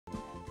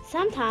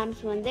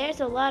Sometimes when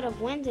there's a lot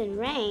of wind and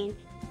rain,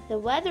 the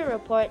weather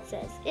report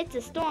says it's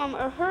a storm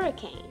or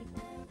hurricane.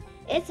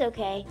 It's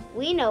okay,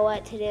 we know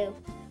what to do.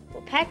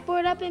 We'll pack,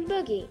 board up, and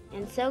boogie,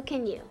 and so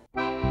can you.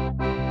 Pack,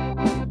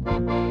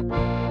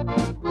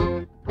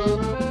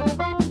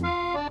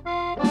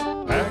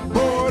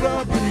 board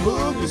up, and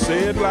boogie,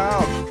 say it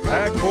loud.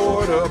 Pack,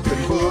 board up,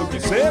 and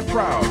boogie, say it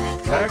proud.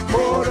 Pack,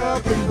 board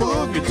up, and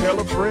boogie, tell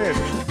a friend.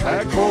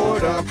 Pack,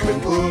 board up, and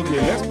boogie,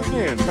 let's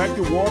begin. Pack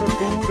your water,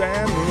 food,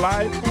 and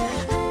life.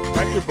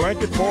 Pack your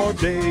blanket for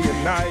day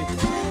and night.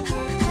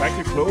 Pack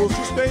your clothes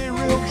to stay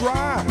real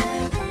dry.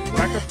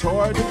 Pack a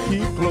toy to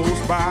keep close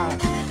by.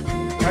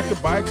 Pack your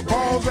bikes,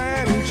 balls,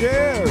 and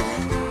chairs.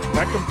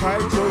 Pack them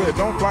tight so they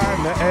don't fly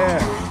in the air.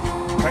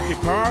 Pack your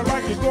car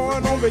like you're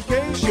going on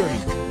vacation.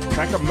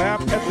 Pack a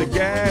map at the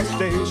gas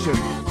station.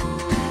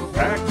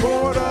 Pack,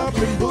 board up,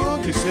 and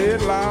boogie, say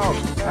it loud.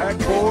 Pack,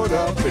 board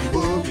up, and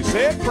boogie,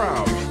 say it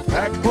proud.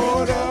 Pack,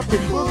 board up,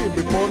 and boogie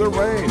before the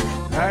rain.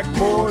 Pack,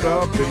 board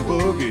up, and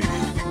boogie,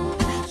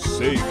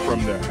 safe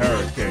from the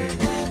hurricane.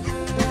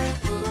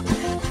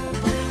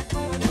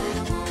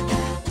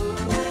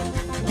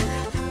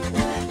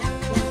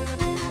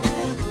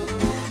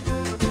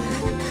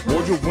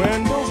 Board your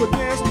windows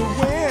against the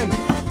wind.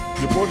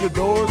 You board your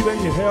doors, then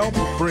you help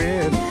a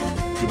friend.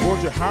 You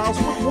board your house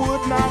with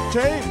wood, not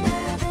tape.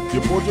 You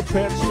board your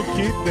pets to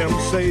keep them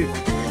safe.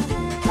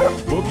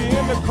 Boogie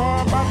in the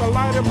car by the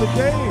light of the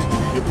day.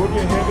 You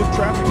boogie ahead of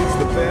traffic, it's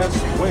the best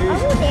way.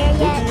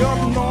 Boogie up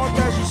north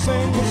as you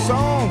sing the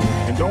song.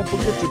 And don't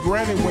forget your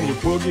granny when you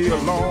boogie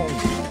along.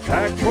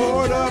 Pack,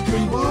 board up,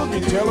 and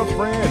boogie, tell a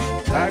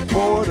friend. Pack,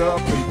 board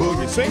up, and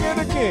boogie, sing it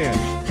again.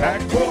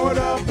 Pack, board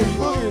up, and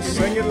boogie,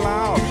 sing it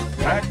loud.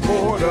 Pack,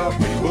 board up,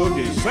 and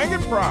boogie, sing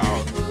it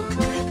proud.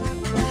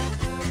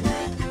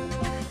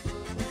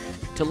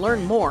 To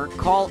learn more,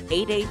 call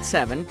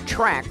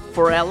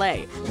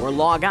 887-TRACK-4LA or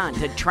log on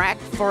to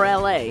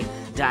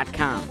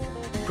trackforla.com.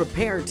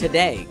 Prepare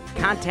today.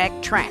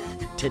 Contact TRACK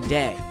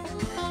today.